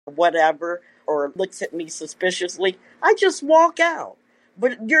whatever, or looks at me suspiciously, I just walk out.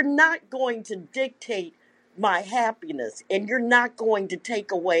 But you're not going to dictate my happiness, and you're not going to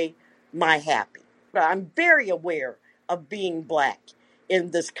take away my happy. I'm very aware of being Black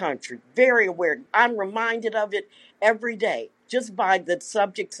in this country, very aware. I'm reminded of it every day, just by the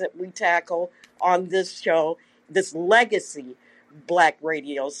subjects that we tackle on this show, this legacy Black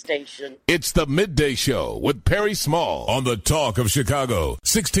radio station. It's the Midday Show with Perry Small on the Talk of Chicago,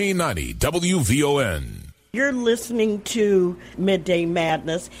 1690 WVON. You're listening to Midday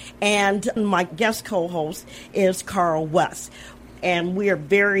Madness, and my guest co-host is Carl West. And we are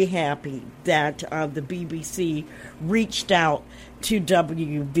very happy that the BBC reached out to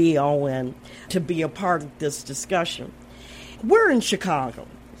WVON to be a part of this discussion. We're in Chicago.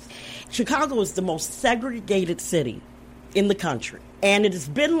 Chicago is the most segregated city in the country, and it has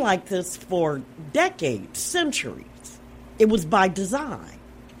been like this for decades, centuries. It was by design.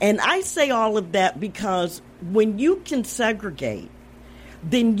 And I say all of that because when you can segregate,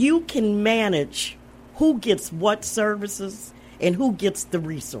 then you can manage who gets what services and who gets the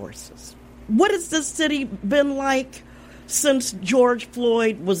resources. What has this city been like since George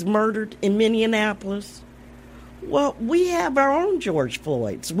Floyd was murdered in Minneapolis? Well, we have our own George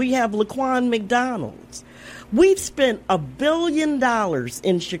Floyds. We have Laquan McDonald's. We've spent $1 billion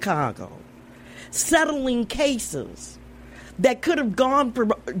in Chicago settling cases that could have gone for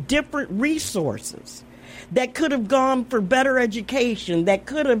different resources, that could have gone for better education, that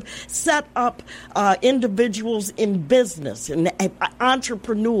could have set up individuals in business and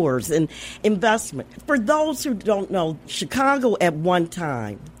entrepreneurs and investment. For those who don't know, Chicago at one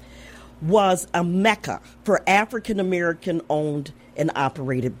time was a mecca for African-American owned and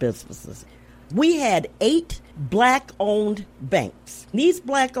operated businesses. We had 8 Black-owned banks. These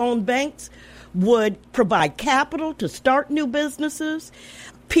Black-owned banks would provide capital to start new businesses.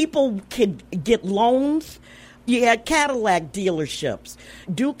 People could get loans. You had Cadillac dealerships,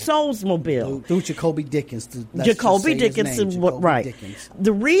 Duke's Oldsmobile. Through Jacoby Dickens. Jacoby Dickinson, right. Dickens.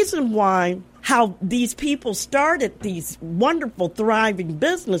 The reason why how these people started these wonderful, thriving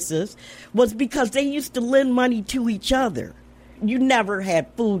businesses was because they used to lend money to each other. You never had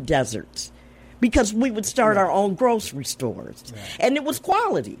food deserts because we would start our own grocery stores. Right. And it was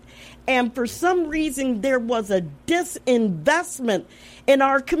quality. And for some reason, there was a disinvestment in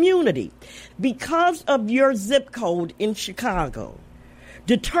our community. Because of your zip code in Chicago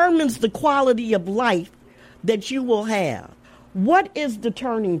determines the quality of life that you will have. What is the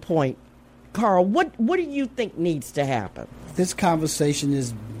turning point, Carl? What do you think needs to happen? This conversation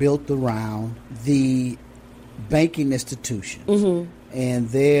is built around the banking institutions and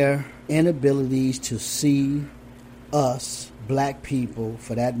their inabilities to see us, Black people,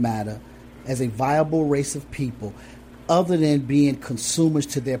 for that matter, as a viable race of people other than being consumers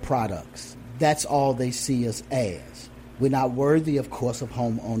to their products. That's all they see us as. We're not worthy, of course, of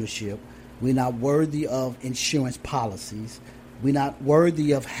home ownership. We're not worthy of insurance policies. We're not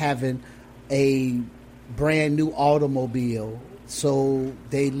worthy of having a brand new automobile. So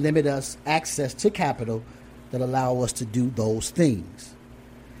they limit us access to capital that allow us to do those things.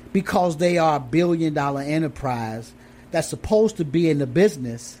 Because they are a billion-dollar enterprise that's supposed to be in the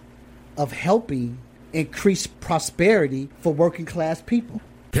business of helping increase prosperity for working-class people.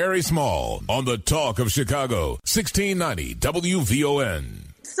 Perry Small on the Talk of Chicago, 1690 WVON.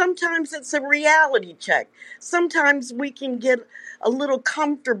 Sometimes it's a reality check. Sometimes we can get a little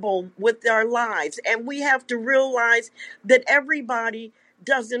comfortable with our lives, and we have to realize that everybody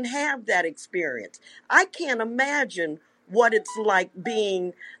doesn't have that experience. I can't imagine what it's like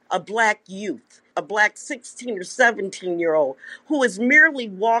being a Black youth, a Black 16 or 17-year-old who is merely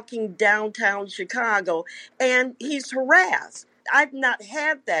walking downtown Chicago and he's harassed. I've not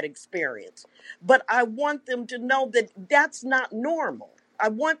had that experience, but I want them to know that that's not normal. I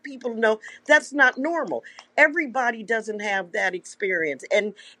want people to know that's not normal. Everybody doesn't have that experience,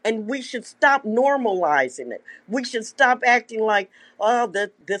 and we should stop normalizing it. We should stop acting like, oh,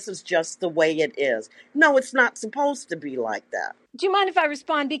 this is just the way it is. No, it's not supposed to be like that. Do you mind if I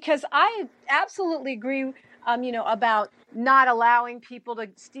respond? Because I absolutely agree, about not allowing people to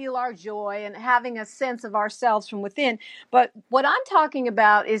steal our joy and having a sense of ourselves from within. But what I'm talking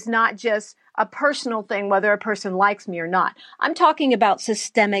about is not just a personal thing, whether a person likes me or not. I'm talking about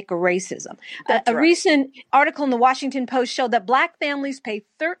systemic racism. A recent article in the Washington Post showed that Black families pay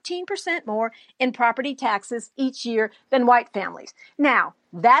 13% more in property taxes each year than white families. Now,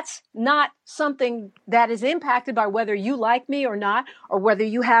 that's not something that is impacted by whether you like me or not, or whether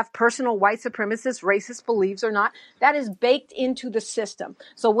you have personal white supremacist, racist beliefs or not. That is baked into the system.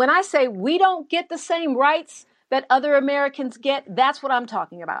 So when I say we don't get the same rights that other Americans get, that's what I'm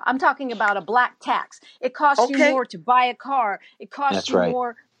talking about. I'm talking about a black tax. It costs you more to buy a car. It costs you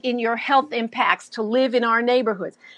more in your health impacts to live in our neighborhoods.